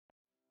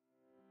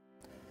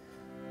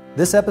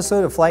This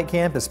episode of Flyte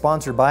Camp is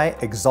sponsored by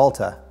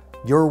Axalta.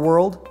 Your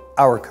world,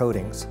 our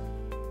coatings.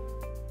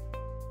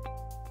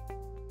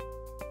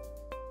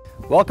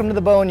 Welcome to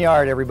the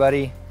Boneyard,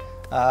 everybody.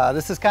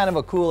 This is kind of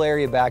a cool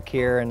area back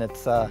here, and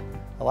it's a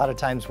lot of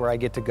times where I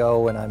get to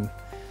go when I'm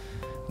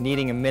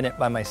needing a minute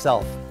by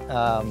myself.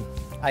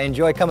 I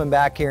enjoy coming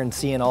back here and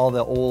seeing all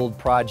the old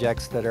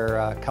projects that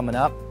are coming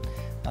up.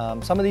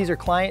 Some of these are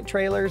client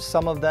trailers,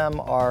 some of them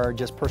are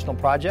just personal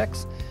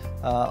projects.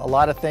 A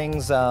lot of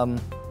things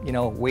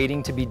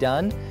waiting to be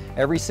done.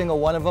 Every single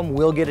one of them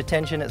will get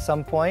attention at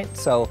some point,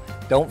 so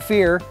don't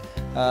fear.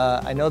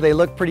 I know they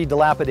look pretty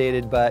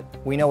dilapidated, but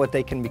we know what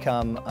they can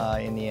become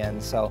in the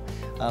end. So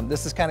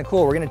this is kind of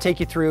cool. We're going to take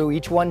you through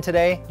each one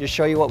today, just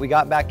show you what we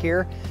got back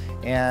here,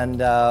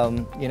 and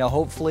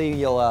hopefully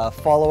you'll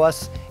follow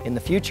us in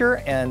the future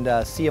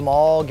and see them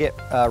all get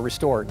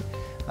restored.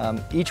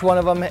 Each one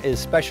of them is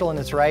special in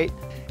its right.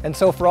 And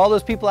so for all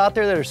those people out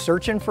there that are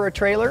searching for a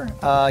trailer,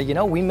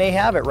 we may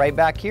have it right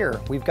back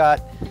here. We've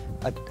got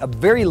a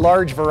very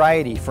large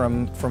variety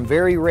from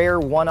very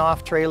rare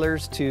one-off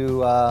trailers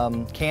to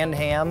canned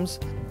hams,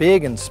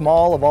 big and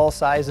small of all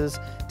sizes,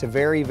 to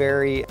very,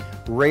 very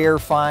rare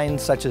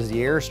finds such as the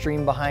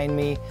Airstream behind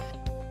me.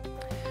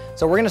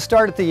 So we're going to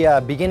start at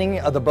the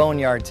beginning of the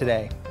Boneyard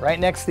today. Right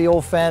next to the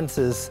old fence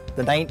is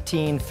the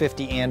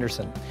 1950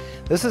 Anderson.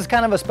 This is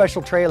kind of a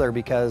special trailer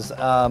because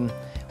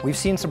we've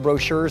seen some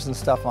brochures and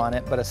stuff on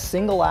it, but a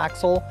single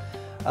axle,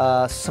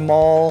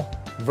 small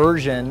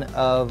version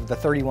of the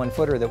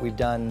 31-footer that we've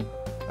done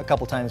a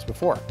couple times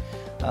before.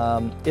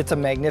 It's a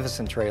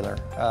magnificent trailer.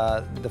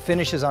 The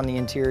finishes on the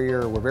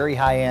interior were very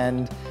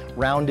high-end,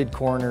 rounded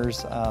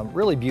corners,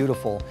 really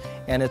beautiful.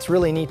 And it's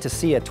really neat to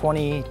see a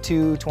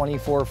 22,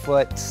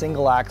 24-foot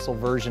single axle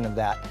version of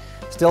that.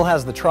 Still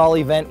has the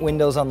trolley vent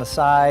windows on the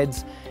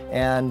sides,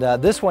 and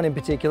this one in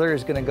particular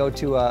is going to go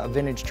to a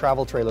vintage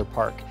travel trailer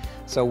park.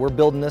 So we're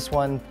building this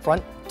one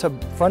front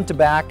to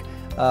back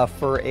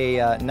for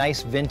a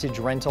nice vintage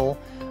rental.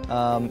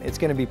 It's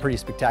going to be pretty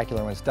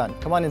spectacular when it's done.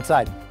 Come on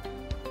inside.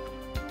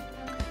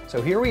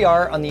 So here we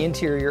are on the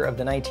interior of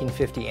the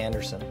 1950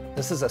 Anderson.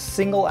 This is a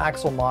single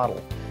axle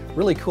model.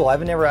 Really cool.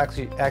 I've never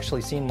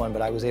actually seen one,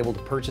 but I was able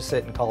to purchase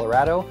it in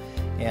Colorado.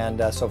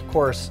 And so of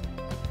course,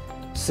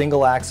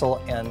 single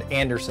axle and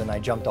Anderson, I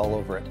jumped all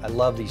over it. I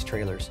love these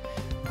trailers.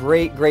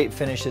 Great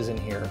finishes in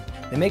here.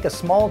 They make a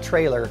small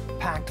trailer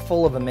packed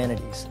full of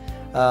amenities.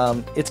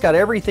 It's got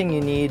everything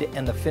you need,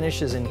 and the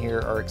finishes in here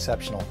are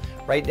exceptional.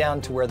 Right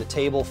down to where the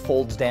table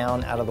folds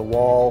down out of the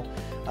wall.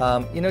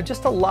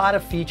 Just a lot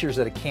of features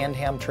that a canned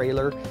ham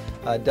trailer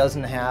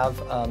doesn't have.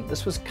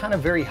 This was kind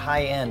of very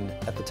high-end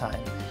at the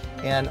time.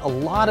 And a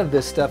lot of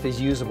this stuff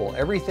is usable.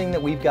 Everything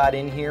that we've got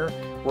in here,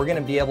 we're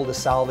going to be able to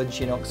salvage,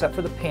 except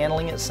for the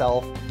paneling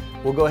itself.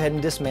 We'll go ahead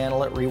and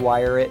dismantle it,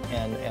 rewire it,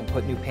 and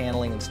put new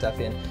paneling and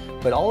stuff in.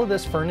 But all of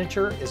this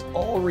furniture is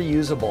all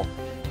reusable.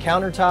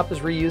 Countertop is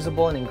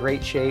reusable and in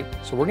great shape.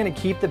 So we're going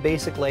to keep the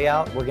basic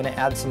layout. We're going to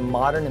add some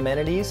modern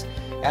amenities,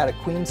 add a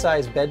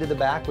queen-size bed to the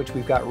back, which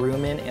we've got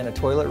room in, and a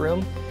toilet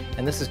room.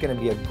 And this is going to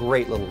be a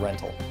great little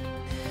rental.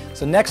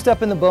 So next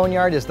up in the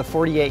Boneyard is the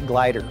 48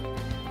 Glider.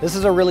 This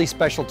is a really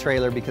special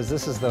trailer because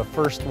this is the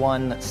first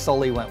one that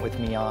Sully went with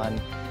me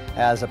on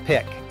as a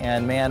pick.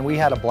 And man, we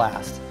had a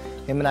blast.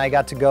 Him and I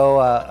got to go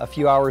a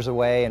few hours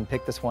away and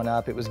pick this one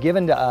up. It was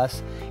given to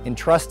us,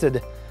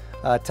 entrusted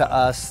to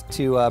us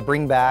to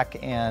bring back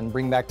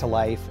to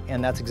life,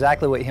 and that's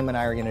exactly what him and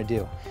I are going to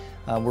do.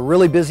 We're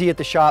really busy at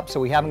the shop, so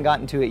we haven't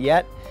gotten to it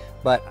yet,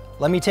 but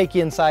let me take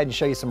you inside and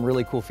show you some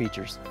really cool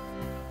features.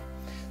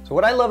 So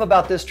what I love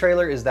about this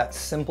trailer is that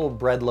simple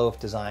bread loaf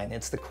design.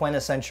 It's the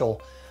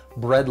quintessential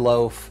bread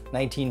loaf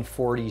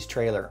 1940s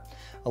trailer.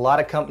 A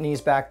lot of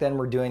companies back then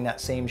were doing that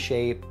same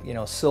shape,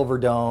 Silver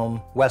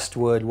Dome,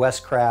 Westwood,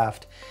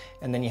 Westcraft,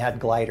 and then you had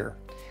Glider.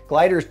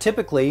 Gliders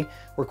typically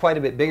were quite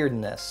a bit bigger than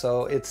this,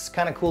 so it's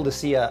kind of cool to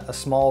see a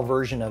small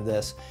version of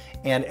this.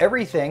 And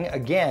everything,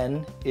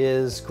 again,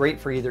 is great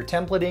for either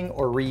templating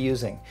or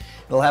reusing.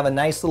 It'll have a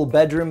nice little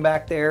bedroom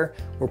back there.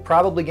 We're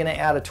probably going to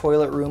add a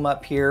toilet room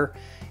up here,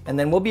 and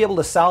then we'll be able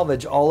to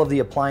salvage all of the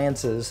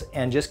appliances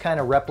and just kind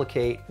of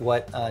replicate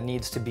what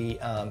needs to be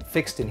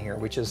fixed in here,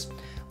 which is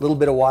a little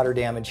bit of water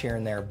damage here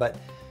and there. But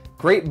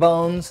great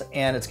bones,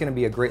 and it's going to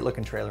be a great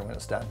looking trailer when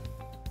it's done.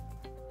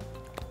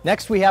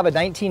 Next we have a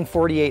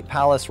 1948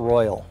 Palace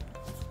Royal.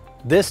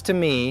 This to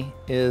me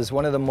is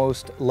one of the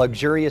most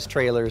luxurious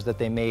trailers that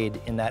they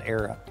made in that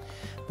era.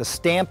 The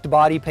stamped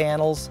body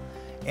panels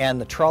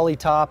and the trolley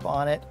top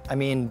on it. I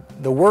mean,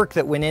 the work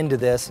that went into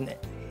this, and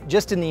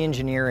just in the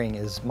engineering,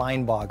 is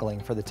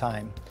mind-boggling for the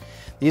time.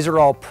 These are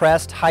all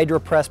pressed,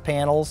 hydro-press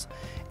panels,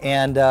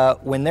 and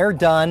when they're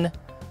done,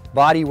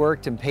 body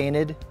worked and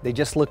painted, they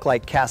just look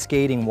like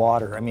cascading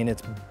water. I mean,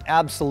 it's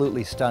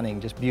absolutely stunning,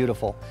 just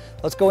beautiful.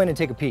 Let's go in and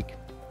take a peek.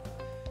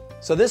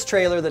 So this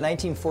trailer, the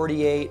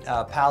 1948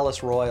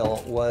 Palace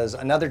Royal, was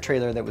another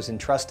trailer that was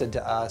entrusted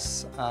to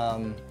us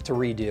to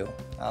redo.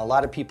 A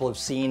lot of people have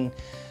seen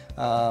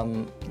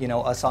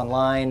us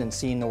online and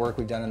seen the work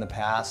we've done in the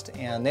past,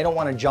 and they don't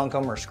want to junk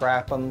them or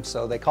scrap them,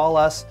 so they call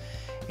us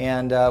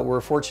And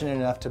we're fortunate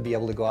enough to be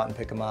able to go out and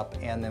pick them up,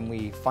 and then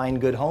we find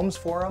good homes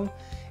for them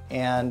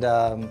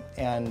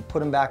and put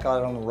them back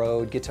out on the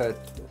road.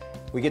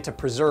 We get to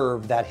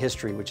preserve that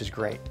history, which is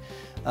great.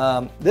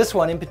 This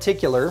one in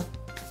particular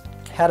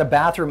had a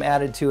bathroom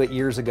added to it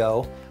years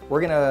ago.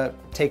 We're gonna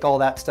take all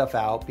that stuff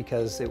out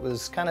because it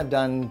was kind of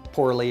done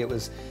poorly. It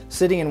was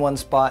sitting in one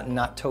spot and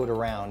not towed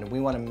around, and we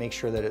want to make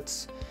sure that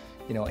it's,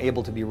 you know,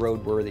 able to be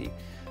roadworthy.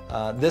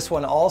 This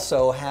one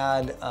also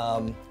had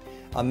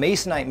a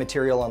masonite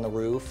material on the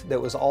roof that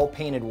was all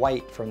painted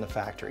white from the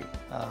factory.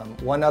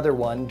 One other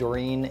one,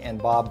 Doreen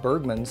and Bob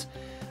Bergman's,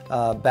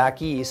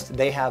 back east,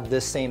 they have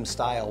this same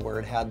style where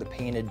it had the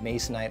painted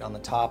masonite on the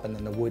top and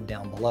then the wood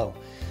down below.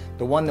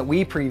 The one that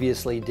we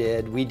previously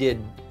did, we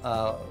did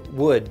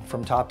wood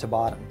from top to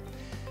bottom.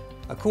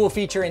 A cool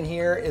feature in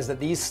here is that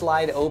these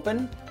slide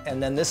open,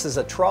 and then this is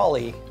a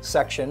trolley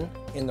section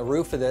in the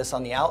roof of this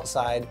on the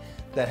outside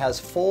that has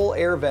full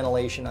air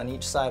ventilation on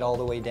each side all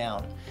the way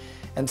down.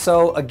 And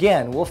so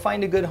again, we'll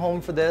find a good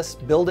home for this,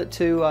 build it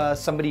to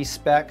somebody's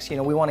specs. You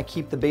know, we want to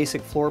keep the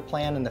basic floor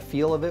plan and the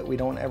feel of it. We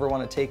don't ever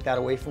want to take that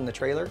away from the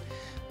trailer,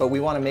 but we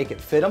want to make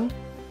it fit them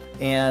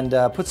and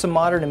put some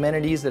modern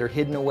amenities that are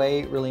hidden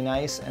away really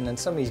nice, and then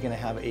somebody's going to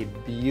have a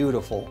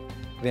beautiful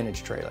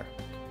vintage trailer.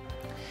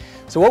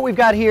 So what we've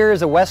got here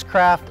is a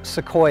Westcraft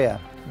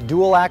Sequoia,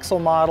 dual axle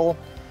model,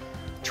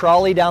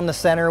 trolley down the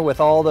center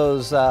with all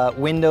those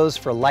windows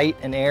for light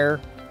and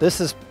air. This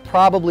is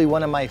probably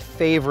one of my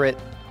favorite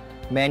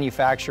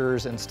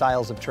manufacturers and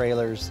styles of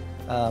trailers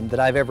that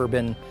I've ever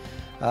been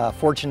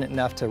fortunate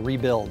enough to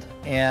rebuild.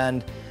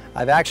 And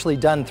I've actually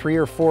done 3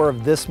 or 4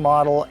 of this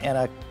model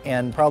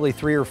and probably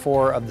 3 or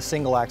 4 of the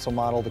single axle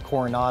model, the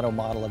Coronado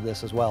model of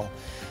this as well.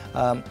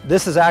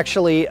 This is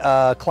actually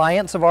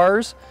clients of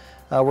ours.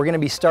 We're going to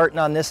be starting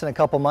on this in a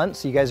couple months,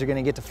 so you guys are going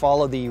to get to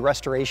follow the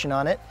restoration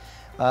on it.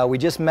 We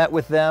just met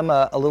with them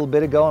a little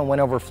bit ago and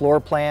went over floor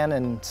plan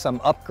and some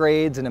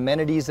upgrades and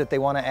amenities that they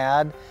want to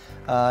add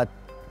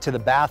to the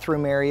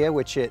bathroom area,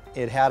 which it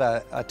had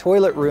a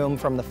toilet room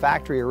from the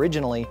factory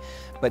originally,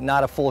 but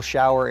not a full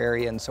shower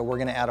area, and so we're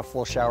going to add a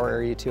full shower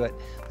area to it.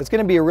 It's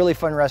going to be a really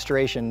fun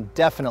restoration.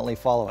 Definitely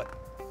follow it.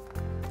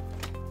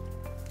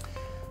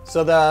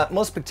 So the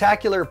most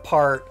spectacular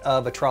part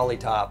of a trolley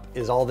top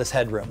is all this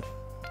headroom.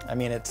 I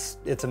mean, it's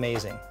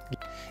amazing. It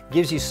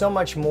gives you so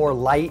much more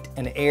light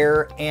and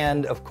air,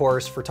 and of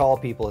course, for tall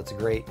people, it's a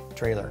great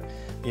trailer.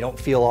 You don't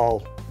feel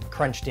all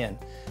crunched in.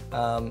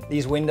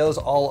 These windows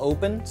all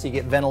open, so you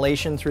get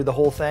ventilation through the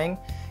whole thing.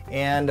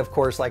 And of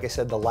course, like I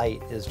said, the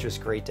light is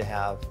just great to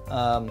have.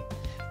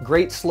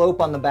 Great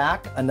slope on the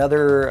back,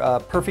 another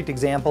perfect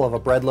example of a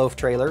bread loaf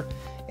trailer.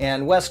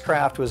 And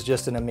Westcraft was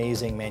just an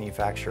amazing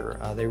manufacturer.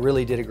 They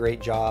really did a great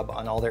job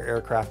on all their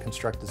aircraft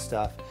constructed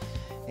stuff.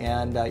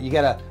 And you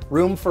got a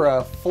room for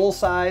a full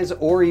size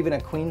or even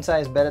a queen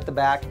size bed at the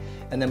back.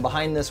 And then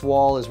behind this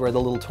wall is where the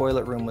little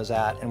toilet room was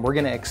at. And we're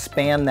gonna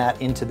expand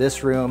that into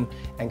this room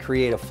and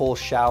create a full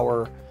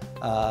shower,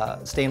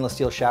 stainless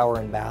steel shower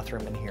and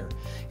bathroom in here.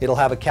 It'll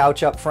have a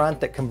couch up front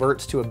that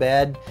converts to a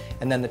bed,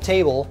 and then the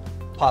table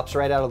pops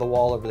right out of the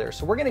wall over there.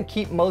 So we're gonna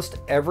keep most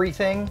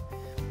everything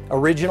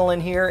original in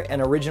here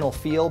and original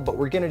feel, but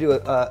we're gonna do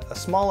a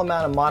small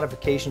amount of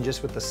modification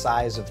just with the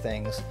size of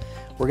things.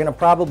 We're gonna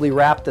probably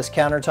wrap this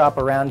countertop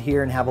around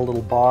here and have a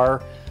little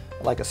bar,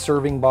 like a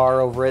serving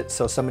bar over it,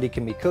 so somebody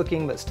can be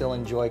cooking but still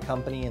enjoy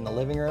company in the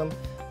living room.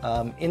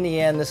 In the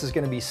end, this is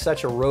gonna be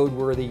such a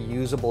roadworthy,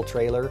 usable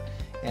trailer,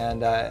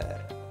 and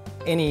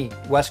any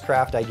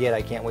Westcraft I get,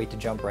 I can't wait to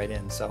jump right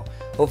in. So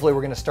hopefully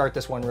we're gonna start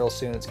this one real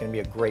soon. It's gonna be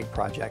a great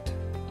project.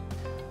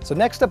 So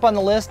next up on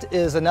the list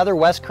is another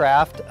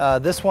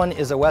Westcraft. This one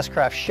is a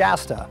Westcraft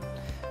Shasta.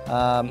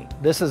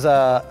 This is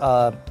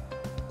a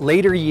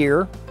later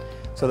year,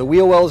 so the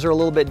wheel wells are a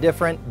little bit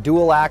different.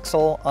 Dual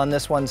axle on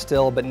this one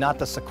still, but not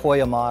the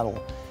Sequoia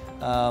model.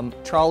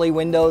 Trolley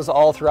windows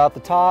all throughout the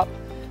top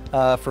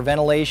for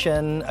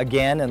ventilation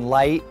again and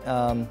light.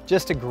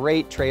 Just a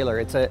great trailer.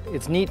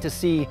 It's neat to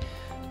see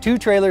 2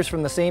 trailers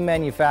from the same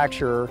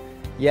manufacturer,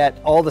 yet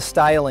all the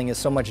styling is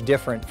so much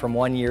different from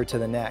one year to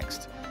the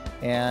next.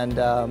 And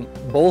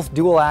both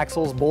dual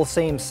axles, both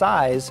same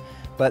size,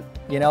 but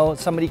you know,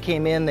 somebody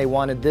came in, they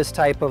wanted this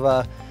type of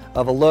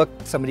a look.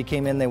 Somebody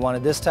came in, they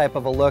wanted this type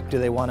of a look. Do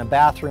they want a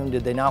bathroom?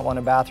 Did they not want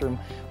a bathroom?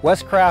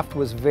 Westcraft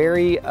was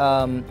very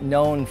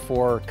known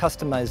for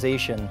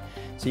customization.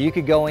 So you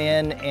could go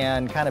in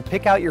and kind of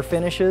pick out your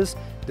finishes,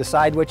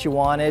 decide what you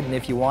wanted, and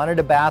if you wanted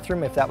a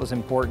bathroom, if that was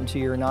important to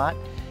you or not.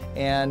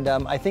 And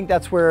I think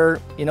that's where,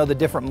 you know, the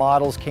different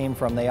models came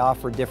from. They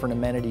offer different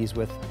amenities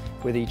with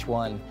each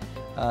one.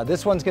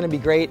 This one's going to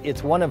be great.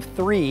 It's one of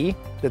 3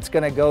 that's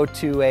going to go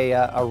to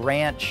a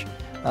ranch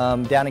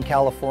down in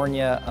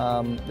California.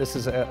 This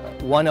is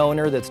one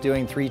owner that's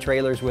doing 3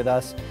 trailers with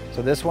us.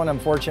 So this one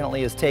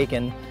unfortunately is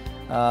taken.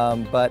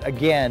 But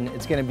again,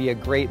 it's going to be a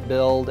great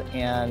build,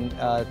 and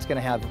it's going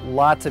to have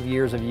lots of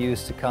years of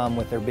use to come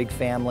with their big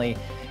family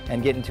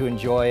and getting to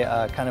enjoy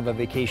kind of a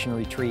vacation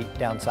retreat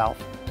down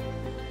south.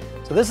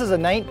 So this is a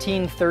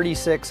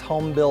 1936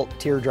 home-built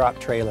teardrop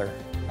trailer.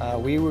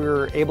 We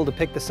were able to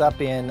pick this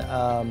up in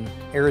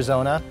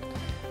Arizona.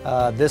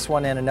 This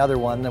one and another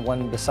one, the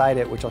one beside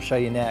it, which I'll show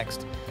you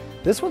next.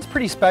 This one's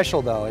pretty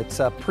special though.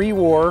 It's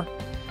pre-war,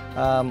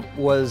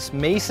 was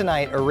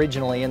masonite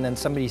originally, and then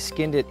somebody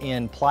skinned it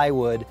in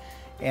plywood,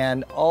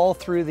 and all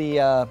through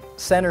the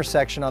center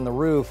section on the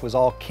roof was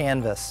all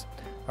canvas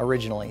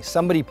originally.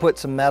 Somebody put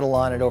some metal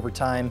on it over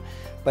time,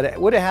 but it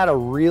would have had a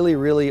really,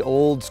 really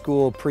old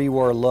school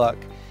pre-war look.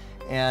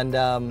 And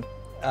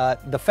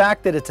the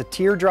fact that it's a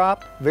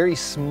teardrop, very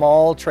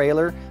small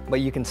trailer, but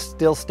you can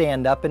still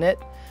stand up in it,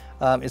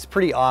 is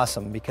pretty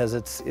awesome, because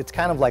it's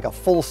kind of like a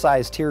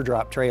full-size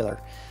teardrop trailer.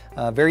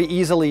 Very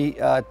easily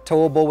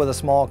towable with a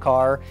small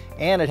car,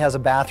 and it has a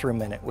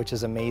bathroom in it, which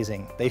is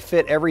amazing. They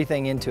fit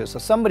everything into it. So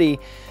somebody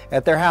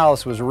at their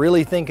house was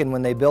really thinking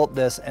when they built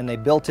this, and they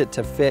built it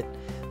to fit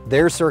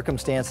their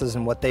circumstances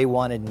and what they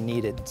wanted and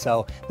needed.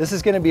 So this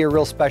is going to be a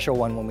real special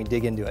one when we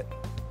dig into it.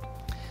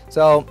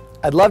 So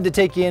I'd love to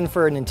take you in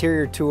for an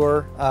interior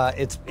tour.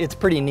 It's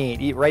pretty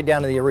neat, right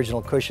down to the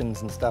original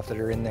cushions and stuff that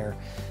are in there.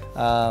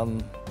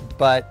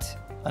 But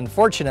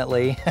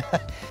unfortunately,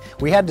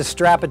 we had to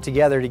strap it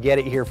together to get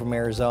it here from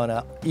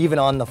Arizona, even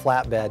on the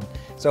flatbed.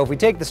 So if we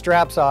take the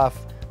straps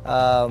off,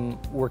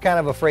 we're kind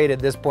of afraid at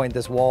this point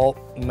this wall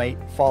might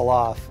fall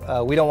off.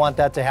 We don't want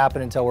that to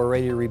happen until we're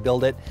ready to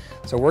rebuild it.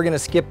 So we're going to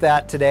skip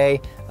that today,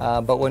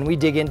 but when we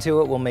dig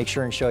into it, we'll make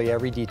sure and show you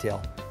every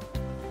detail.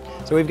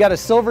 So we've got a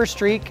silver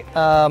streak,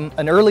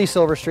 an early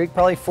silver streak,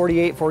 probably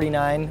 48,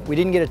 49. We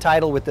didn't get a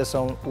title with this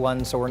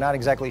one, so we're not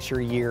exactly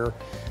sure year.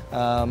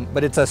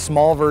 But it's a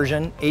small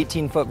version,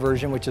 18-foot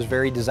version, which is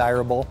very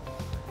desirable.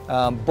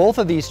 Both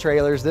of these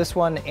trailers, this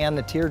one and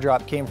the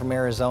Teardrop, came from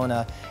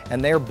Arizona,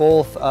 and they're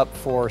both up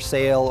for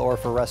sale or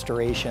for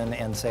restoration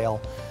and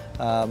sale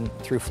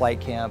through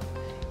Flyte Camp.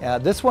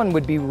 This one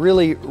would be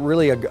really,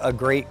 really a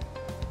great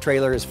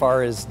trailer as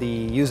far as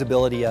the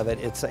usability of it.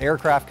 It's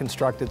aircraft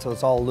constructed, so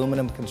it's all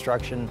aluminum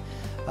construction,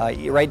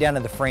 right down to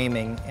the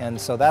framing, and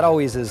so that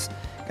always is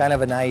kind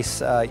of a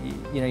nice,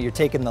 you know, you're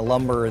taking the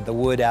lumber, the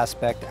wood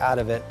aspect out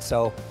of it,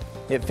 so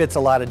it fits a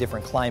lot of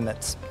different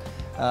climates.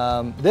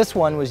 This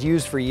one was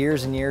used for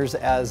years and years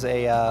as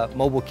a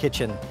mobile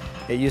kitchen.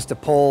 It used to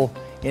pull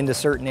into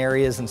certain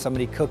areas and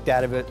somebody cooked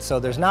out of it, so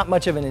there's not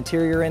much of an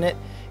interior in it.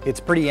 It's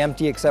pretty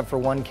empty except for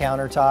one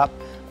countertop.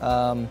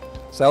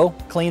 So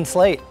clean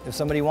slate. If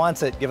somebody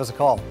wants it, give us a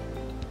call.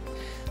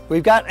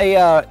 We've got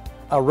a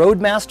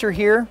Roadmaster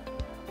here.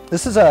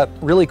 This is a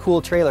really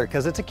cool trailer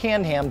because it's a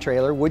canned ham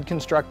trailer, wood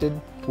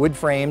constructed, wood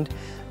framed.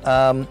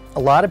 A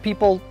lot of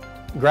people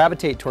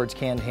gravitate towards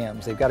canned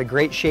hams. They've got a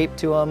great shape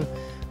to them,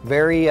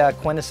 very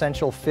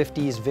quintessential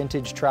 50s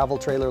vintage travel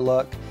trailer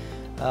look.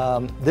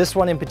 This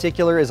one in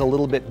particular is a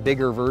little bit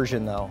bigger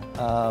version though.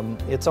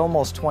 It's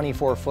almost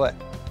 24 foot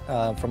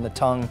from the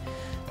tongue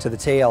to the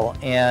tail,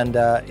 and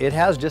it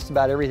has just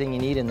about everything you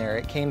need in there.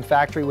 It came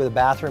factory with a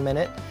bathroom in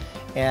it,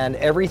 and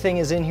everything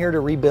is in here to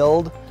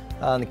rebuild.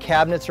 The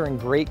cabinets are in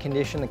great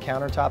condition, the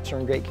countertops are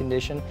in great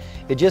condition.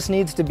 It just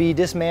needs to be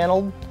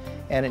dismantled,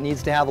 and it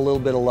needs to have a little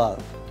bit of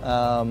love.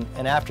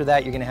 And after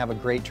that, you're gonna have a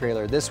great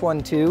trailer. This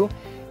one too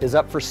is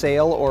up for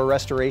sale or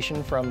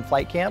restoration from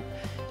Flyte Camp,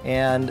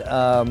 and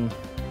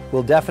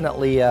will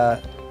definitely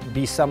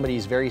be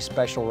somebody's very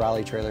special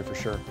rally trailer for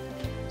sure.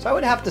 So I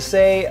would have to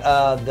say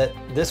that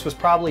this was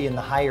probably in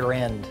the higher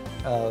end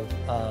of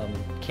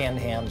canned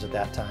hams at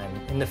that time.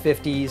 In the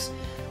 50s,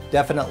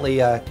 definitely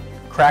a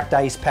cracked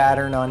ice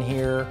pattern on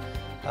here.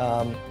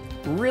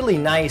 Really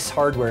nice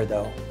hardware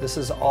though. This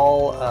is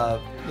all,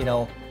 you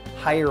know,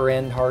 higher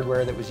end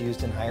hardware that was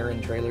used in higher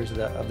end trailers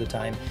of the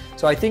time.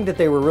 So I think that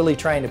they were really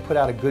trying to put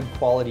out a good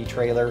quality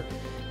trailer.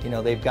 You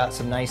know, they've got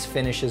some nice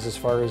finishes as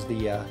far as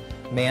the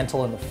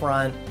mantle in the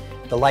front.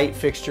 The light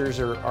fixtures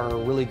are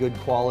really good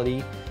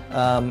quality.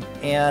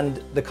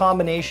 And the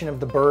combination of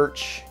the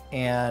birch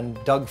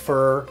and Doug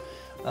fir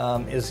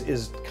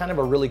is kind of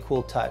a really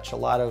cool touch. A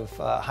lot of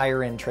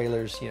higher end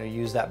trailers, you know,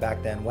 used that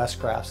back then,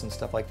 Westcrafts and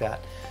stuff like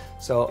that.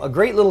 So a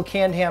great little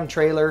canned ham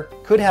trailer,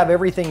 could have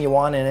everything you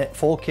want in it,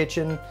 full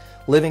kitchen,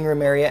 living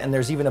room area, and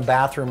there's even a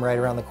bathroom right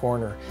around the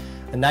corner.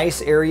 A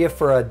nice area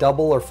for a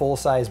double or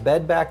full-size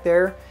bed back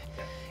there.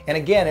 And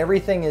again,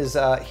 everything is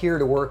here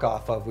to work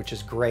off of, which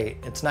is great.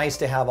 It's nice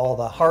to have all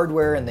the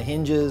hardware and the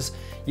hinges.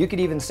 You could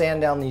even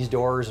sand down these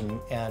doors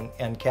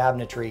and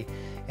cabinetry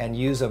and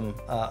use them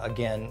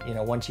again, you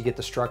know, once you get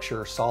the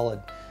structure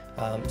solid.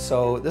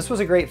 So this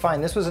was a great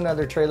find. This was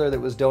another trailer that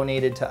was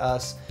donated to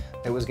us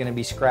that was going to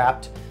be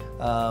scrapped,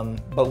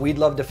 but we'd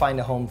love to find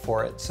a home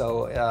for it.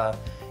 So,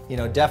 you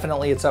know,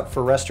 definitely it's up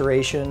for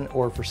restoration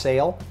or for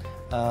sale.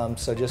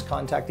 So just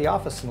contact the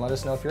office and let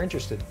us know if you're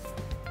interested.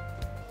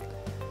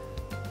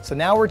 So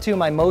now we're to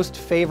my most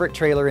favorite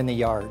trailer in the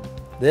yard.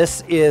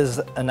 This is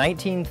a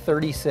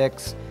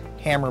 1936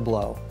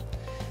 Hammerblow.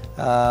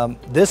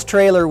 This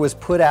trailer was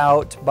put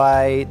out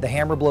by the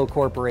Hammerblow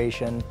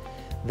Corporation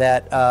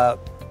that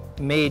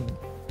made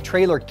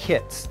trailer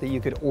kits that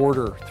you could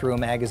order through a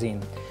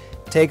magazine.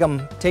 Take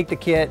the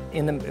kit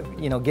in the,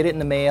 you know, get it in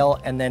the mail,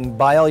 and then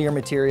buy all your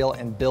material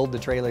and build the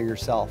trailer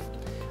yourself.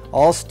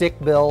 all stick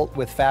built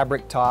with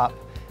fabric top.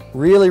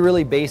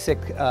 Really basic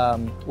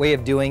way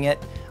of doing it.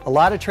 A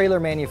lot of trailer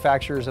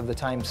manufacturers of the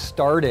time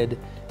started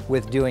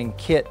with doing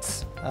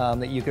kits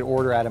that you could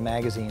order out of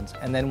magazines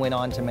and then went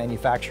on to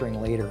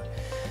manufacturing later.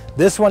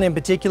 This one in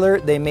particular,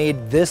 they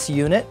made this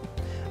unit.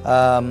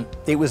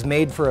 It was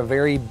made for a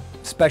very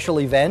special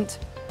event.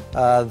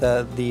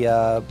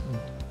 The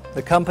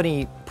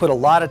company put a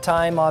lot of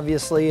time,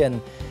 obviously,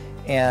 and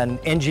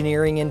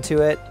engineering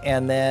into it,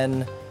 and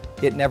then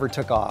it never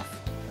took off.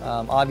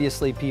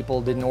 Obviously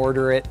people didn't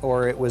order it,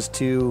 or it was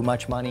too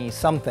much money,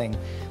 something,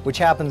 which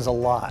happens a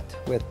lot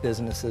with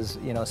businesses,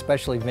 you know,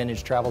 especially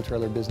vintage travel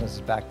trailer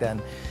businesses back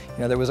then. You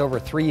know, there was over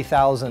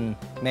 3,000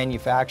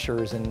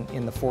 manufacturers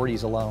in the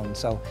 40s alone,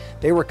 so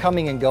they were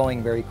coming and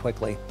going very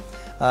quickly.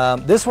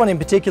 This one in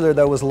particular,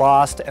 though, was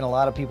lost, and a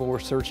lot of people were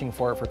searching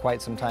for it for quite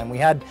some time. We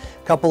had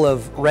a couple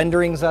of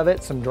renderings of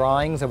it, some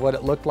drawings of what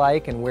it looked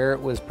like and where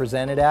it was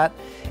presented at,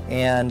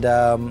 and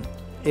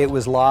it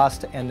was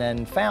lost and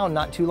then found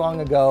not too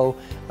long ago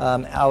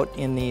out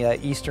in the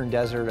eastern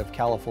desert of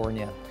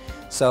California.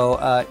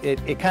 So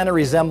it kind of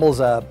resembles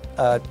an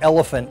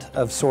elephant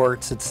of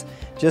sorts. It's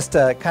just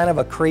kind of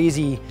a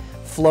crazy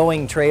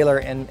flowing trailer,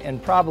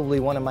 and probably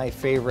one of my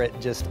favorite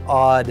just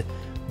odd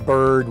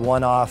bird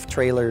one-off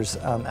trailers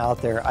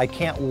out there. I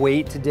can't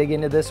wait to dig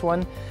into this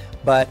one,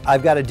 but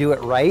I've got to do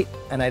it right,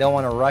 and I don't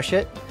want to rush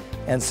it.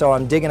 And so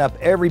I'm digging up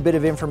every bit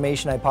of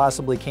information I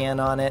possibly can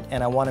on it,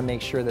 and I want to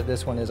make sure that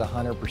this one is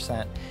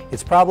 100%.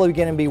 It's probably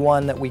going to be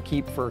one that we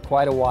keep for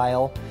quite a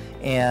while,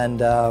 and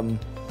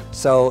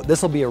so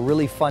this will be a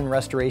really fun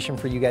restoration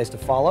for you guys to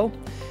follow.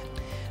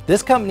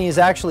 This company is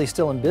actually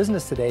still in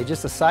business today.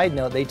 Just a side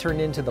note, they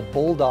turned into the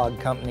Bulldog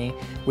company,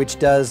 which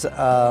does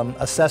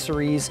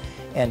accessories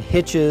and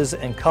hitches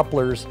and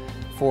couplers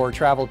for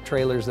travel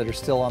trailers that are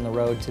still on the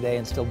road today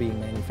and still being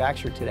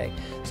manufactured today.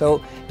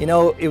 So, you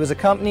know, it was a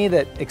company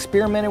that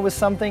experimented with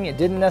something. It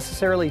didn't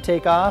necessarily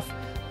take off,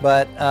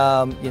 but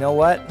you know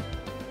what?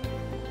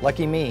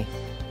 Lucky me.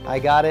 I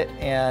got it,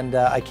 and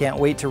I can't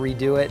wait to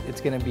redo it.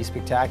 It's going to be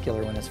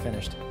spectacular when it's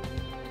finished.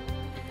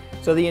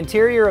 So the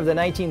interior of the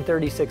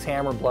 1936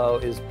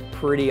 Hammerblow is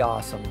pretty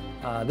awesome.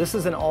 This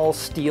is an all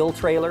steel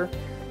trailer.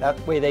 That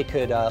way they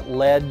could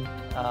lead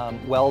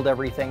weld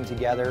everything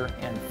together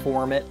and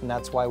form it, and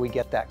that's why we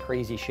get that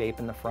crazy shape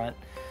in the front.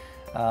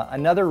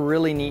 Another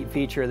really neat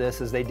feature of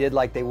this is they did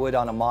like they would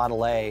on a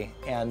Model A,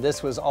 and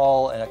this was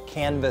all a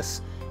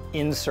canvas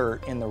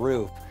insert in the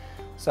roof.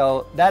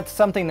 So that's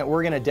something that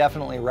we're going to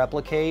definitely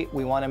replicate.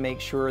 We want to make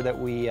sure that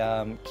we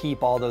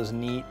keep all those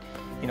neat,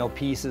 you know,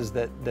 pieces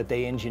that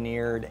they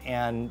engineered,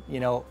 and you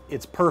know,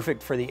 it's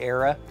perfect for the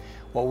era.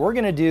 What we're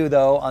going to do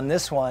though on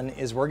this one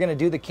is we're going to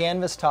do the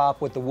canvas top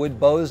with the wood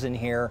bows in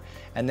here,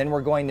 and then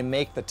we're going to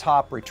make the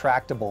top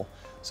retractable.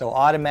 So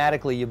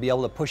automatically you'll be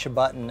able to push a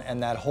button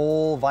and that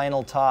whole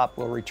vinyl top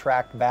will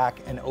retract back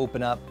and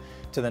open up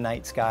to the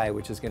night sky,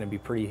 which is going to be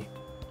pretty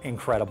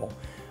incredible.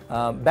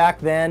 Back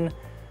then,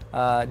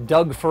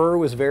 Doug fir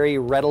was very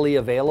readily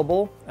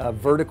available,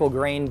 vertical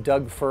grain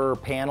Doug fir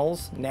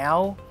panels.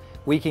 Now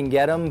we can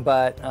get them,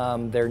 but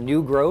they're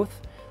new growth.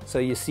 So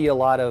you see a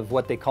lot of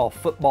what they call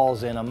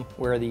footballs in them,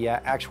 where the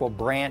actual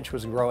branch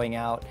was growing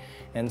out.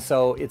 And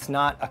so it's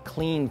not a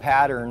clean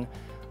pattern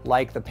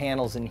like the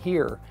panels in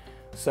here.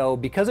 So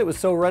because it was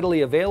so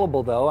readily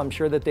available though, I'm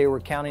sure that they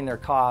were counting their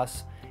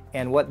costs.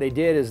 And what they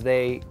did is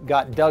they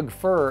got Doug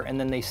fir and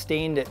then they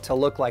stained it to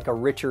look like a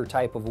richer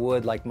type of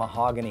wood, like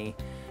mahogany.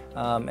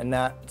 And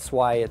that's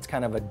why it's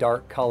kind of a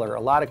dark color.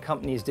 A lot of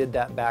companies did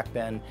that back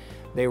then.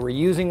 They were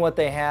using what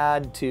they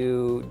had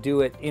to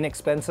do it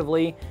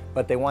inexpensively,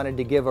 but they wanted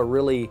to give a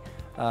really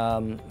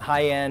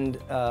high-end,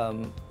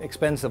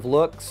 expensive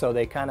look. So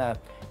they kind of,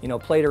 you know,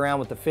 played around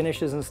with the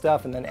finishes and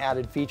stuff, and then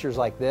added features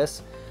like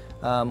this.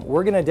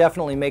 We're going to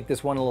definitely make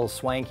this one a little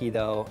swanky,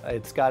 though.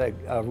 It's got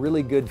a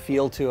really good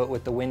feel to it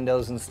with the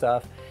windows and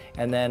stuff.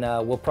 And then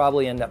we'll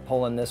probably end up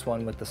pulling this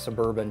one with the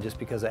Suburban, just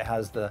because it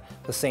has the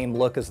same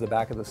look as the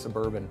back of the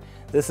Suburban.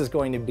 This is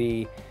going to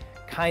be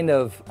kind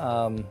of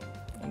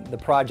the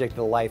project of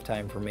a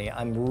lifetime for me.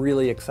 I'm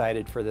really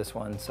excited for this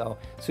one. So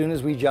as soon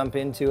as we jump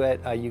into it,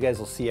 you guys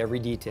will see every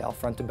detail,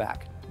 front to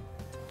back.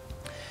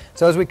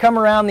 So as we come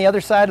around the other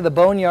side of the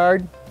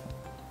boneyard,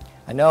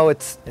 I know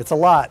it's a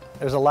lot.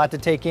 There's a lot to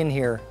take in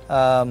here.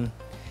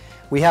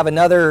 We have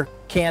another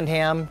canned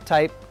ham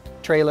type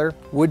trailer,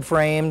 wood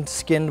framed,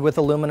 skinned with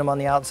aluminum on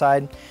the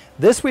outside.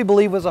 This we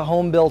believe was a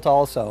home built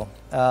also.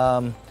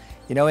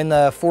 You know, in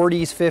the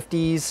 40s,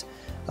 50s,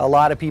 a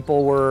lot of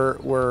people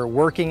were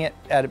working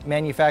at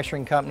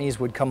manufacturing companies,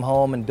 would come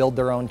home and build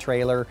their own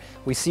trailer.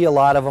 We see a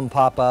lot of them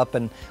pop up,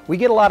 and we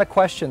get a lot of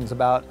questions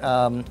about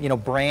you know,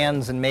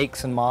 brands and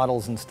makes and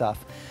models and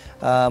stuff.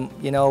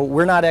 You know,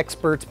 we're not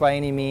experts by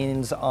any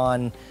means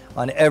on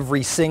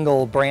every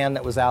single brand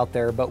that was out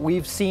there, but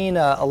we've seen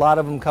a lot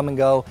of them come and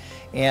go,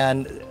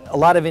 and a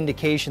lot of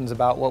indications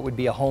about what would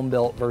be a home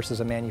built versus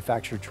a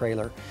manufactured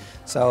trailer.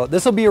 So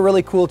this will be a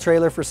really cool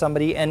trailer for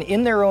somebody, and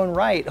in their own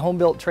right, home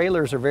built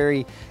trailers are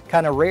very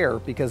kind of rare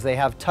because they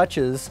have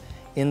touches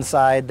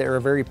inside that are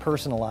very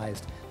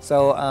personalized.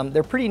 So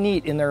they're pretty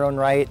neat in their own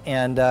right,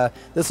 and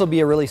this will be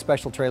a really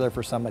special trailer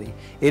for somebody.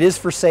 It is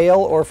for sale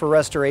or for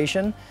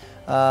restoration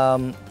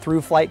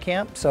through Flyte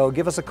Camp, so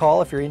give us a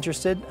call if you're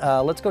interested.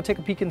 Let's go take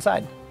a peek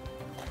inside.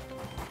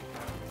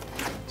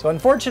 So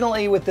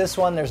unfortunately with this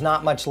one, there's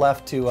not much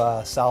left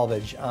to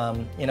salvage.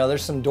 You know,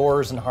 there's some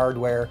doors and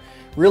hardware,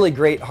 really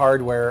great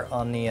hardware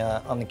on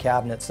the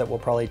cabinets that we'll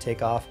probably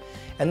take off,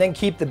 and then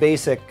keep the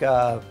basic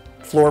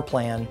floor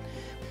plan.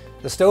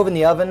 The stove and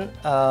the oven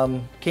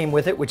came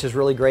with it, which is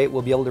really great.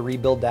 We'll be able to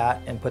rebuild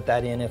that and put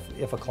that in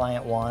if a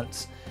client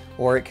wants,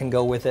 or it can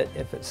go with it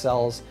if it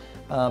sells.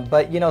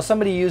 But you know,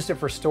 somebody used it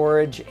for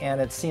storage and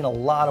it's seen a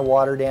lot of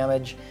water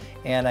damage,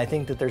 and I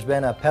think that there's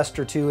been a pest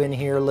or two in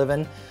here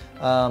living.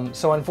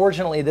 So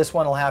unfortunately this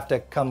one will have to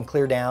come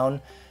clear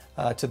down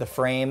to the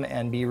frame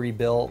and be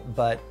rebuilt,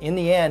 but in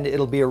the end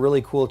it'll be a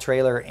really cool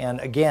trailer, and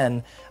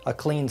again a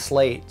clean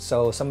slate,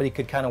 so somebody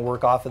could kind of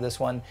work off of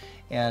this one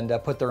and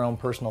put their own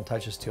personal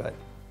touches to it.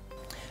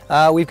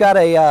 We've got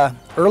a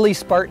early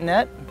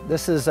Spartanette.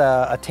 This is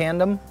a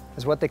tandem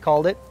is what they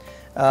called it.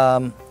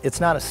 It's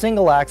not a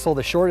single axle,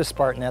 the shortest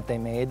Spartanette they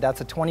made.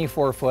 That's a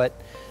 24-foot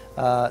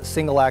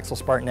single axle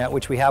Spartanette,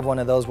 which we have one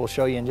of those we'll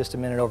show you in just a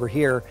minute over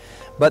here.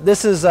 But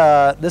this is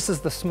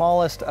the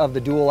smallest of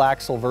the dual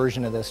axle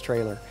version of this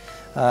trailer.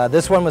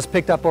 This one was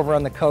picked up over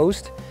on the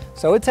coast,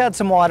 so it's had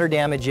some water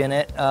damage in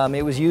it.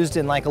 It was used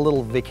in like a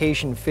little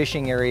vacation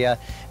fishing area.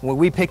 When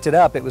we picked it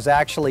up, it was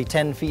actually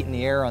 10 feet in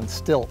the air on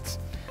stilts.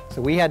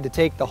 So we had to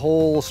take the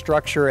whole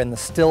structure and the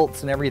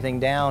stilts and everything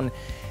down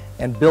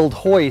and build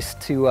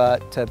hoists to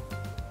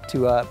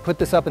put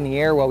this up in the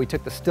air while we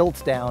took the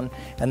stilts down,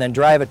 and then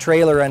drive a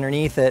trailer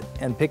underneath it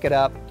and pick it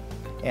up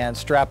and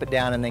strap it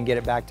down and then get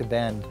it back to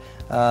Bend.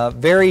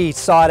 Very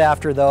sought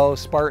after though.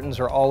 Spartans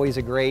are always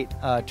a great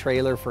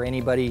trailer for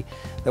anybody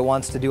that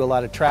wants to do a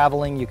lot of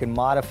traveling. You can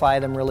modify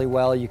them really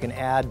well. You can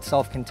add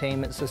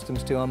self-containment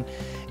systems to them,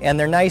 and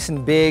they're nice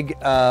and big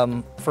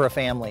for a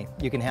family.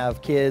 You can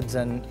have kids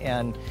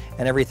and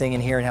everything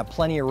in here and have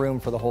plenty of room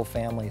for the whole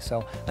family.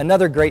 So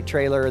another great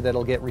trailer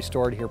that'll get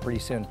restored here pretty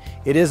soon.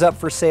 It is up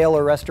for sale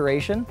or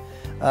restoration,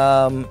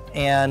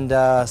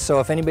 so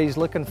if anybody's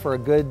looking for a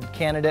good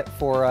candidate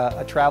for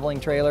a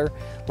traveling trailer,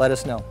 let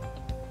us know.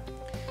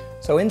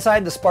 So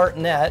inside the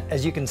Spartanette,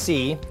 as you can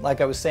see, like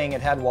I was saying,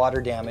 it had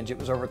water damage. It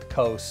was over at the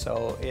coast,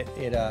 so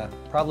it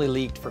probably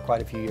leaked for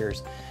quite a few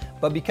years.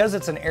 But because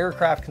it's an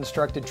aircraft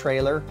constructed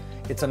trailer,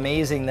 it's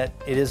amazing that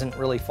it isn't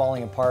really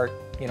falling apart,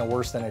 you know,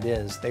 worse than it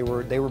is. They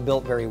were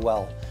built very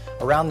well.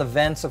 Around the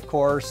vents, of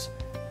course,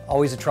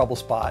 always a trouble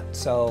spot.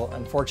 So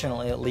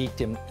unfortunately it leaked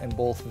in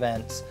both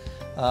vents.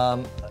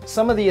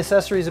 Some of the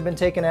accessories have been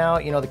taken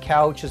out. You know, the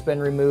couch has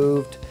been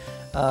removed,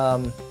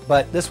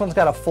 but this one's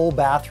got a full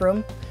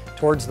bathroom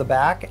towards the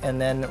back, and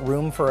then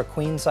room for a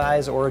queen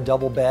size or a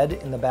double bed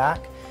in the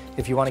back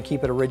if you want to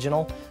keep it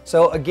original.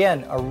 So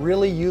again, a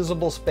really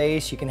usable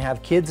space. You can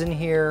have kids in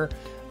here,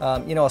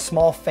 you know, a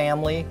small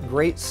family,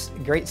 great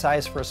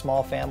size for a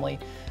small family,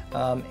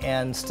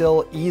 and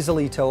still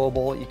easily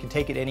towable. You can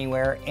take it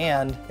anywhere,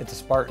 and it's a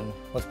Spartan.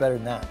 What's better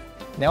than that?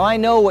 Now I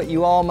know what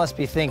you all must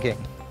be thinking.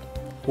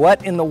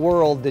 What in the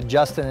world did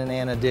Justin and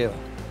Anna do?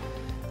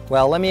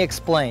 Well, let me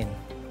explain.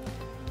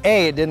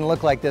 A, it didn't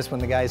look like this when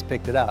the guys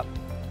picked it up.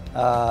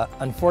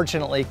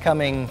 Unfortunately,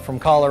 coming from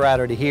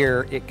Colorado to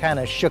here, it kind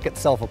of shook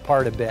itself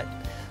apart a bit.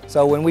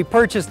 So when we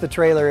purchased the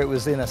trailer, it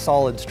was in a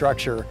solid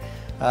structure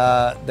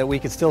that we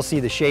could still see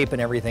the shape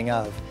and everything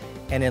of.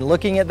 And in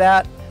looking at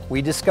that,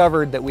 we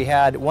discovered that we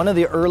had one of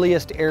the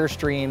earliest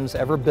Airstreams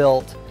ever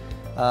built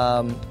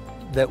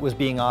that was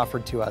being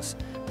offered to us.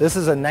 This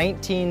is a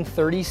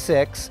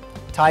 1936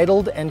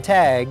 titled and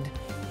tagged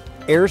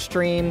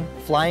Airstream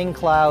Flying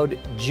Cloud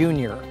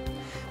Jr.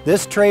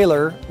 This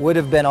trailer would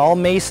have been all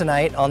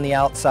masonite on the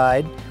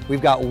outside. We've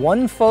got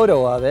one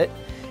photo of it,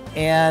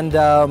 and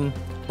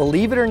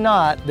believe it or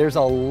not, there's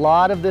a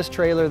lot of this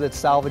trailer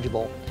that's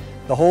salvageable.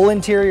 The whole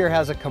interior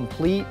has a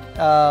complete,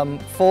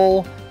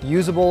 full,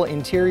 usable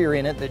interior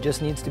in it that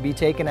just needs to be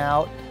taken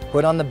out,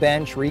 put on the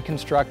bench,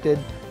 reconstructed,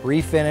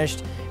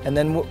 refinished, and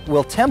then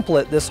we'll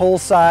template this whole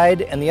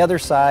side and the other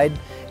side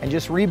and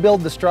just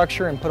rebuild the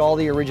structure and put all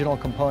the original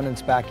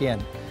components back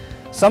in.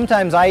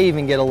 Sometimes I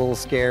even get a little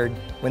scared.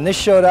 When this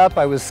showed up,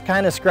 I was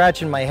kind of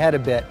scratching my head a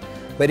bit,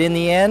 but in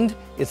the end,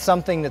 it's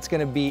something that's going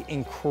to be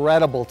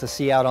incredible to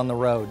see out on the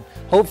road.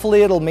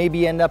 Hopefully it'll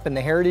maybe end up in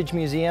the Heritage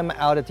Museum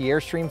out at the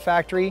Airstream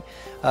factory.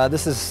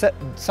 This is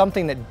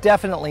something that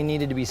definitely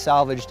needed to be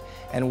salvaged,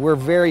 and we're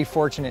very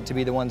fortunate to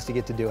be the ones to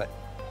get to do it.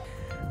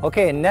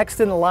 Okay, next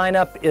in the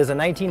lineup is a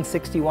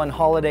 1961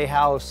 Holiday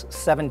House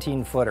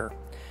 17-footer.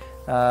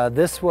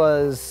 This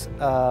was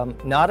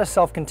not a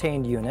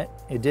self-contained unit.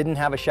 It didn't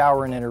have a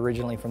shower in it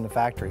originally from the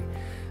factory.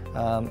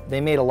 They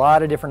made a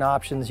lot of different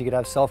options. You could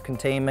have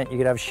self-containment, you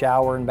could have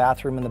shower and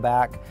bathroom in the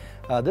back.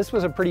 This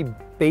was a pretty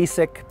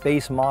basic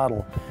base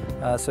model,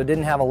 so it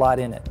didn't have a lot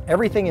in it.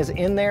 Everything is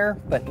in there,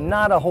 but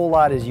not a whole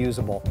lot is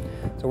usable.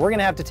 So we're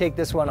gonna have to take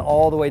this one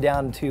all the way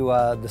down to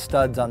the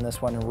studs on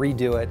this one and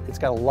redo it. It's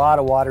got a lot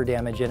of water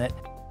damage in it.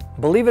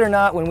 Believe it or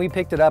not, when we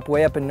picked it up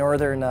way up in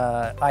northern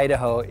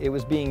Idaho, it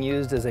was being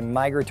used as a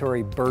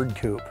migratory bird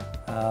coop.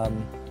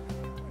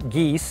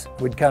 Geese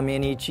would come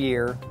in each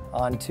year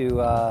onto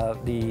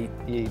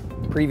the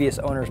previous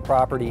owner's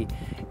property,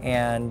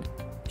 and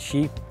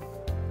she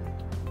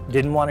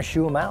didn't want to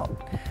shoo them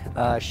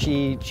out.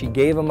 She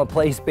gave them a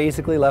place,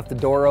 basically left the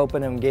door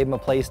open and gave them a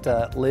place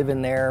to live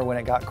in there when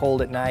it got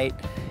cold at night.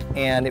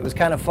 And it was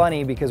kind of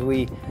funny because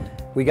we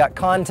got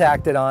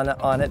contacted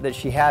on it that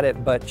she had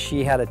it, but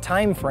she had a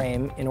time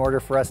frame in order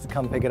for us to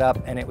come pick it up,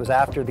 and it was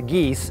after the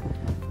geese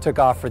took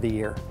off for the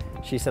year.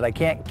 She said, I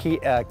can't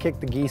kick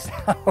the geese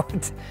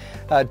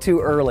out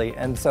too early.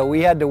 And so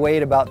we had to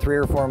wait about 3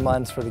 or 4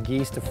 months for the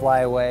geese to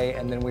fly away,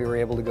 and then we were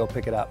able to go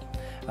pick it up.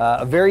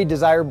 A very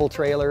desirable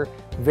trailer,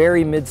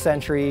 very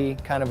mid-century,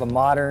 kind of a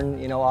modern,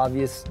 you know,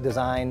 obvious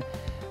design.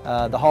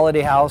 The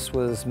holiday house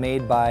was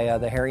made by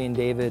the Harry and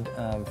David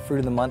Fruit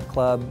of the Month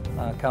Club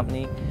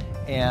company.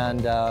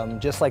 And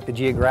just like the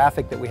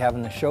Geographic that we have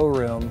in the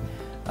showroom,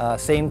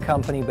 same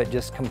company, but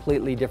just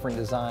completely different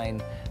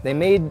design. They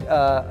made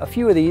a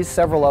few of these,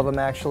 several of them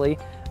actually,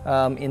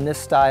 in this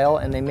style,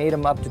 and they made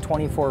them up to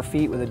 24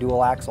 feet with a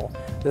dual axle.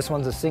 This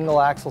one's a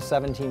single axle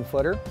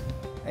 17-footer,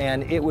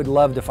 and it would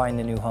love to find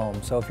a new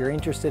home. So if you're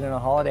interested in a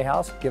holiday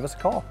house, give us a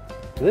call.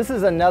 This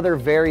is another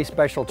very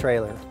special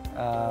trailer.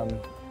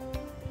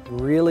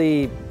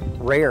 Really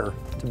rare,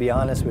 to be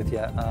honest with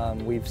you.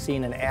 We've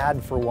seen an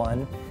ad for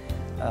one,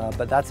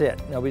 but that's it.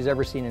 Nobody's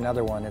ever seen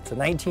another one. It's a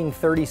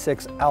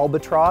 1936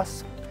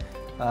 Albatross.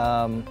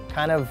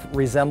 Kind of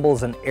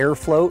resembles an air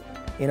float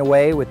in a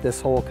way with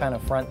this whole kind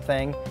of front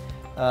thing.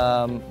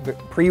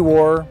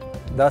 Pre-war,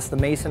 thus the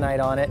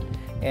masonite on it,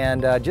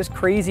 and just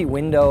crazy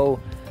window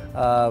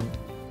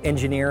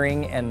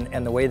engineering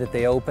and the way that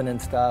they open and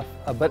stuff.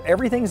 But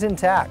everything's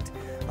intact.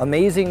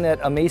 Amazing that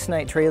a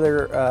masonite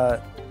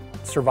trailer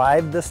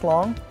survived this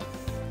long.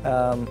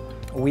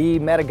 We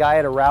met a guy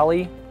at a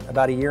rally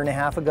about 1.5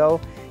 years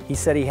ago. He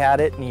said he had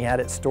it, and he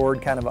had it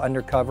stored kind of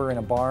undercover in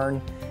a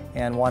barn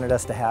and wanted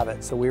us to have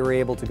it. So we were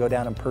able to go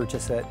down and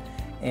purchase it.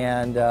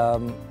 And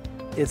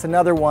it's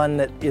another one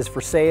that is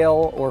for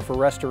sale or for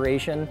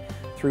restoration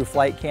through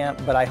Flyte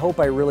Camp, but I hope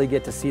I really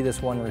get to see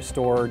this one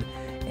restored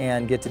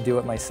and get to do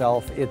it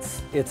myself.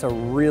 It's a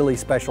really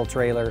special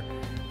trailer,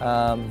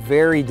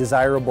 very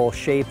desirable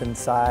shape and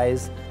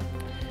size.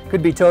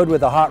 Could be towed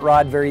with a hot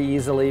rod very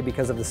easily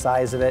because of the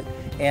size of it,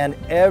 and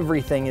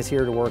everything is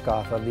here to work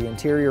off of. The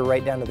interior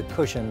right down to the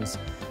cushions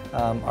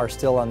are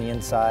still on the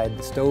inside.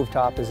 The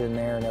stovetop is in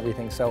there and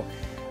everything. So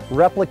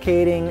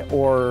replicating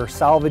or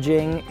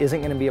salvaging isn't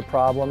going to be a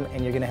problem,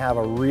 and you're going to have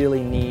a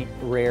really neat,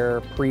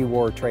 rare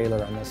pre-war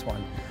trailer on this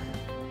one.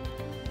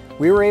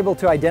 We were able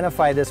to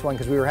identify this one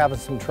because we were having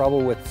some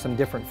trouble with some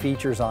different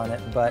features on it,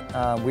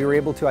 but we were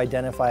able to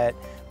identify it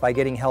by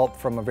getting help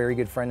from a very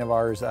good friend of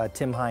ours,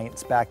 Tim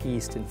Heinz, back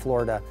east in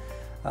Florida.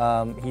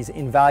 He's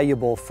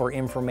invaluable for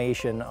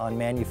information on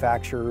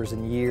manufacturers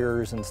and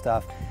years and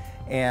stuff.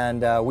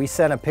 And we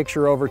sent a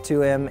picture over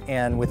to him,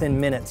 and within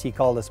minutes he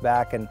called us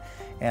back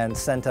and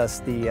sent us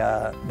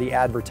the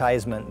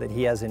advertisement that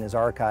he has in his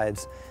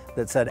archives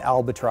that said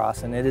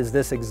Albatross, and it is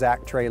this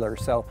exact trailer.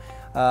 So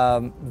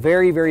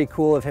very, very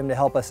cool of him to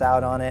help us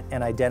out on it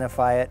and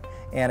identify it.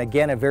 And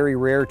again, a very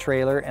rare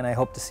trailer, and I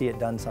hope to see it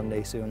done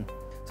someday soon.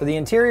 So the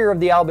interior of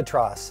the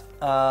Albatross,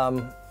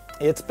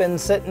 it's been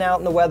sitting out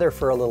in the weather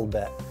for a little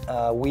bit.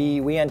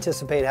 We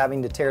anticipate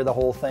having to tear the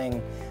whole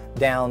thing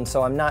down,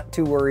 so I'm not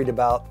too worried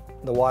about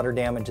the water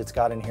damage it's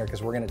got in here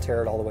because we're going to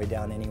tear it all the way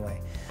down anyway.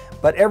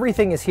 But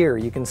everything is here.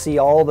 You can see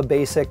all the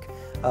basic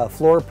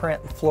floor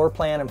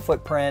plan and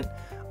footprint.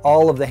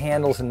 All of the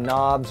handles and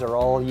knobs are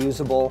all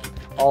usable,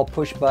 all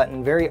push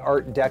button, very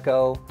Art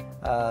Deco,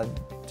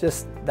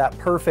 just that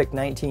perfect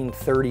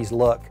 1930s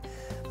look.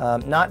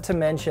 Not to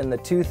mention the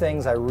two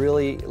things I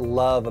really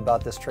love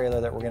about this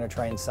trailer that we're going to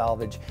try and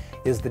salvage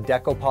is the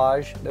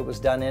decoupage that was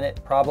done in it.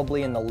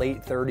 Probably in the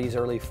late 30s,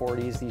 early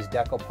 40s, these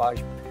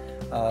decoupage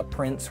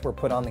prints were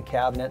put on the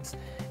cabinets.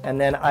 And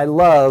then I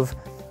love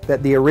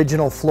that the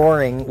original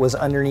flooring was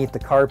underneath the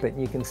carpet.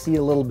 You can see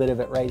a little bit of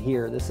it right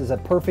here. This is a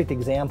perfect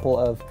example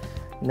of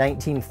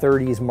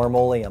 1930s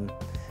marmoleum.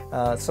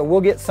 So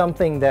we'll get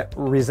something that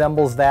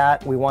resembles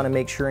that. We want to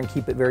make sure and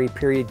keep it very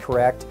period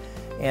correct.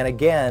 And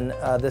again,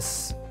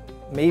 this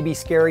may be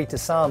scary to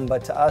some,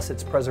 but to us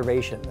it's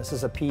preservation. This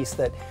is a piece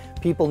that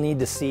people need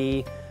to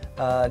see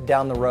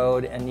down the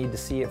road and need to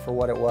see it for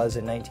what it was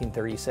in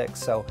 1936.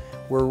 So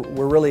we're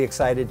really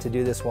excited to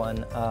do this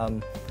one.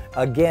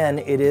 Again,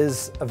 it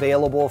is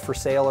available for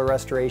sale or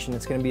restoration.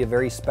 It's going to be a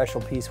very special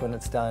piece when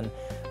it's done.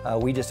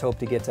 We just hope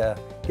to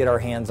get our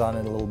hands on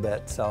it a little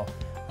bit. So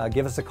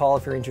give us a call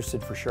if you're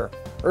interested for sure.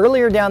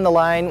 Earlier down the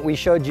line, we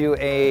showed you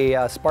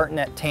a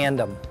Spartanette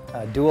tandem,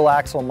 a dual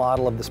axle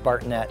model of the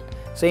Spartanette.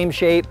 Same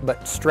shape,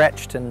 but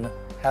stretched and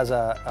has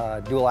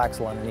a dual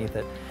axle underneath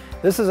it.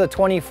 This is a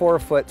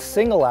 24-foot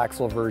single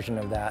axle version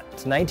of that.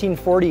 It's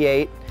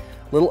 1948,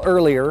 a little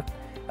earlier.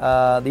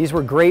 These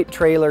were great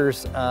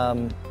trailers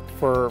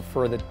for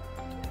the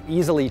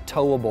easily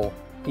towable,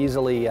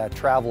 easily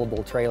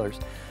travelable trailers.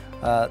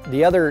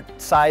 The other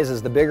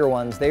sizes, the bigger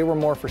ones, they were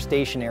more for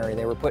stationary.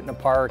 They were put in a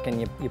park and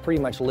you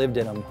pretty much lived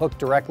in them, hooked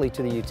directly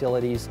to the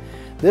utilities.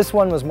 This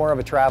one was more of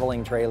a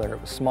traveling trailer.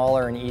 It was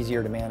smaller and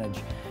easier to manage.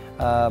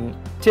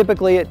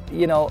 Typically,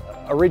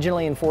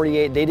 originally in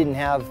 48, they didn't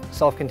have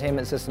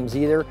self-containment systems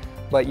either,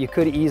 but you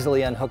could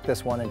easily unhook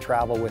this one and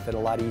travel with it a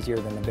lot easier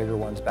than the bigger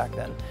ones back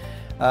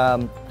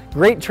then.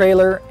 Great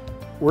trailer.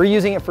 We're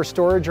using it for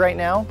storage right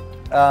now.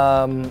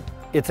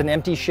 It's an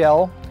empty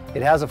shell.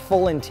 It has a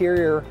full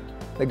interior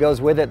that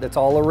goes with it that's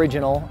all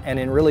original and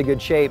in really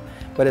good shape,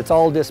 but it's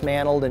all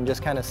dismantled and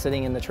just kind of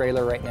sitting in the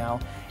trailer right now.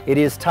 It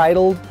is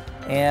titled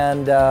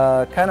and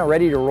kind of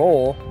ready to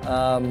roll.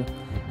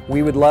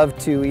 We would love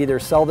to either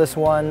sell this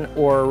one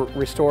or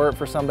restore it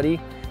for somebody.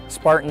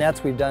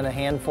 Spartanettes, we've done a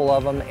handful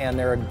of them and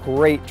they're a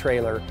great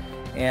trailer,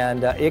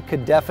 and it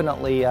could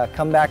definitely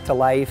come back to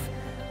life.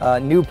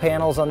 New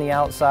panels on the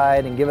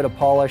outside and give it a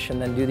polish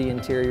and then do the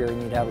interior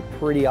and you'd have a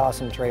pretty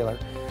awesome trailer.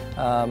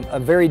 A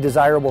very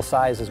desirable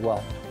size as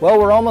well. Well,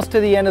 we're almost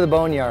to the end of the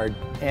boneyard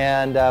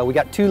and we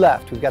got two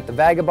left. We've got the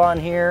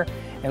Vagabond here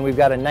and we've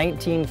got a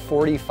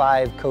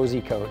 1945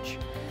 Cozy Coach.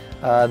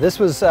 This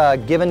was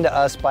given to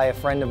us by a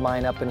friend of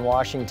mine up in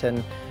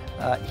Washington.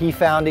 He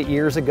found it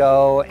years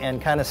ago and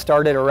kind of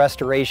started a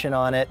restoration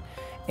on it,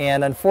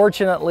 and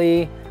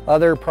unfortunately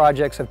other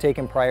projects have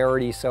taken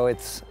priority, so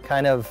it's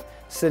kind of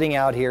sitting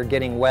out here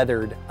getting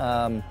weathered.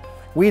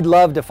 We'd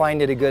love to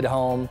find it a good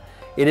home.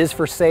 It is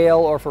for sale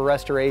or for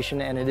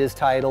restoration and it is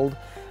titled,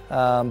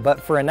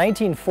 but for a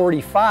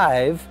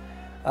 1945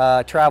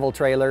 travel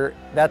trailer,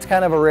 that's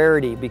kind of a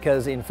rarity,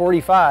 because in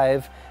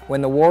 45,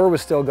 when the war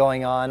was still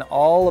going on,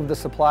 all of the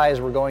supplies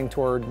were going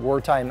toward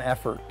wartime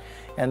effort.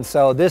 And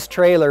so this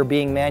trailer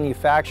being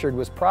manufactured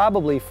was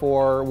probably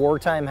for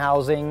wartime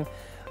housing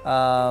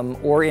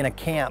or in a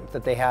camp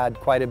that they had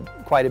quite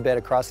a bit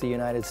across the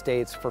United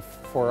States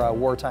for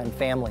wartime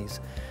families.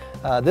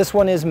 This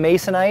one is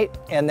masonite,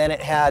 and then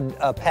it had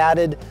a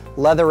padded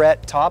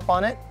leatherette top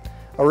on it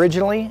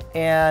originally,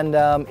 and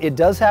it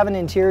does have an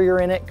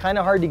interior in it, kind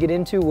of hard to get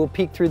into. We'll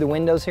peek through the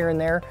windows here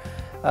and there,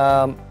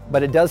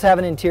 but it does have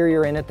an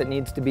interior in it that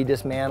needs to be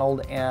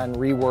dismantled and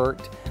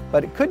reworked,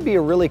 but it could be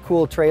a really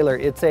cool trailer.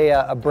 It's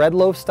a bread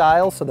loaf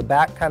style, so the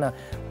back kind of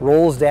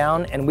rolls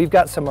down, and we've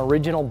got some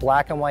original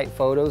black and white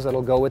photos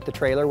that'll go with the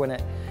trailer when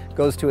it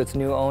goes to its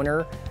new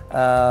owner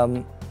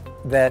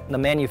that the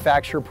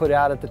manufacturer put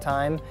out at the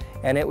time,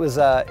 and it was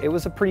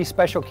a pretty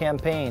special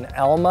campaign.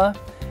 Alma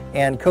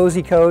and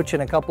Cozy Coach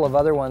and a couple of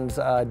other ones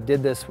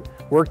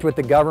worked with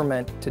the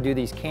government to do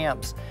these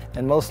camps,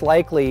 and most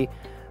likely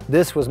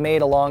this was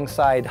made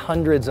alongside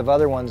hundreds of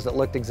other ones that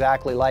looked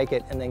exactly like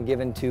it and then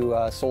given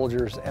to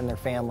soldiers and their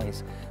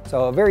families.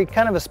 So a very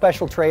kind of a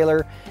special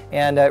trailer,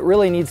 and it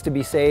really needs to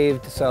be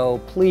saved. So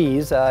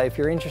please, if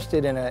you're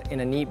interested in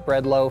a neat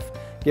bread loaf,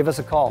 give us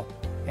a call,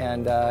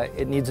 and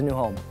it needs a new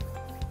home.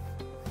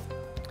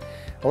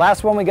 The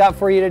last one we got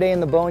for you today in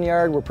the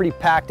boneyard, we're pretty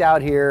packed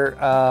out here.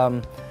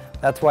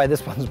 That's why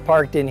this one's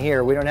parked in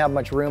here. We don't have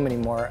much room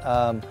anymore.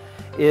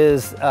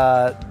 Is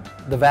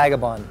the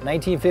Vagabond,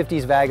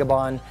 1950s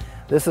Vagabond.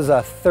 This is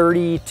a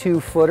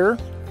 32-footer,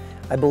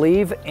 I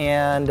believe,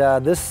 and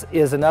this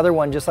is another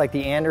one just like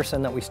the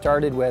Anderson that we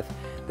started with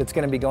that's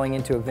going to be going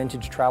into a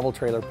vintage travel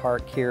trailer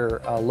park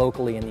here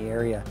locally in the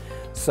area.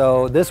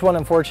 So this one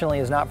unfortunately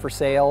is not for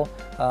sale.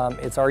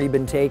 It's already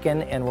been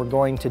taken, and we're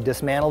going to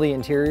dismantle the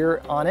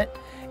interior on it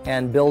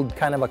and build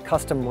kind of a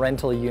custom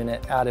rental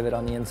unit out of it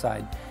on the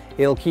inside.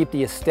 It'll keep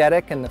the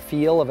aesthetic and the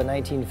feel of a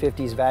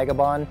 1950s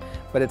Vagabond,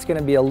 but it's going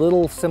to be a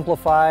little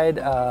simplified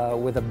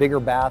with a bigger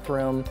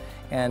bathroom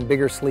and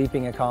bigger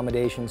sleeping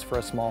accommodations for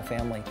a small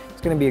family. It's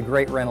going to be a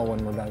great rental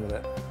when we're done with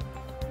it.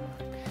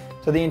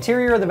 So the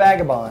interior of the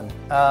Vagabond,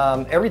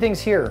 everything's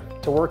here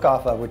to work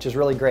off of, which is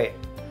really great.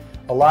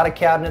 A lot of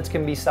cabinets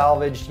can be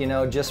salvaged,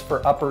 just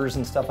for uppers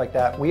and stuff like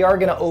that. We are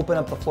going to open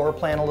up the floor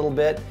plan a little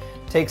bit,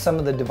 take some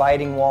of the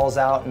dividing walls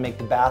out and make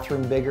the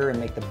bathroom bigger and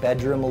make the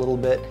bedroom a little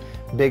bit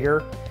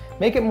bigger.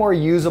 Make it more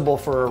usable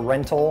for a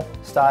rental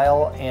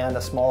style and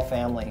a small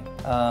family.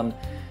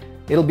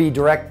 It'll be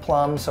direct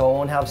plumb, so it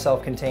won't have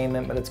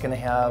self-containment, but it's going to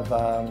have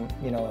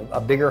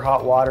a bigger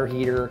hot water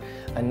heater,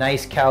 a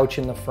nice couch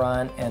in the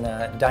front, and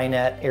a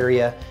dinette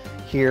area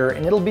here,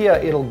 and it'll be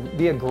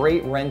a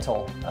great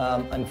rental.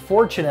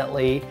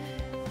 Unfortunately,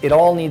 it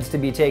all needs to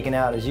be taken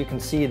out. As you can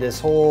see, this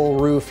whole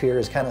roof here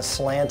is kind of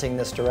slanting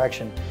this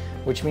direction,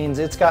 which means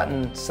it's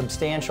gotten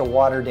substantial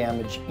water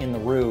damage in the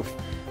roof,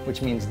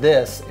 which means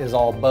this is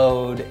all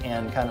bowed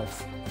and kind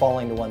of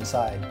falling to one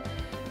side.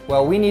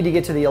 Well, we need to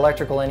get to the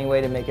electrical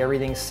anyway to make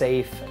everything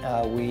safe.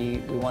 We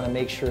want to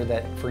make sure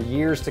that for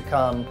years to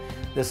come,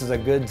 this is a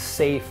good,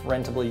 safe,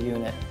 rentable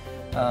unit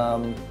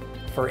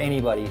for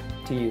anybody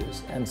to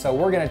use. And so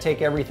we're going to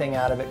take everything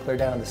out of it, clear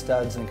down the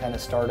studs, and kind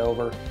of start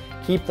over.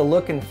 Keep the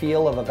look and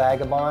feel of a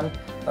Vagabond,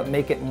 but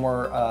make it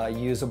more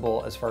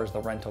usable as far as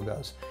the rental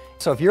goes.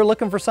 So if you're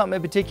looking for something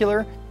in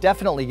particular,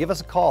 definitely give us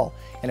a call.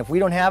 And if we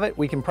don't have it,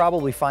 we can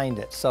probably find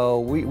it.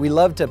 So we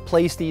love to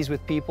place these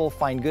with people,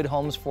 find good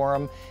homes for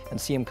them, and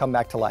see them come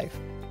back to life.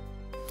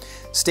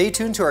 Stay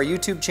tuned to our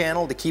YouTube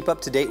channel to keep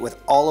up to date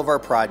with all of our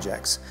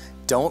projects.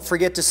 Don't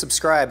forget to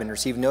subscribe and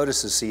receive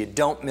notices so you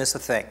don't miss a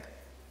thing.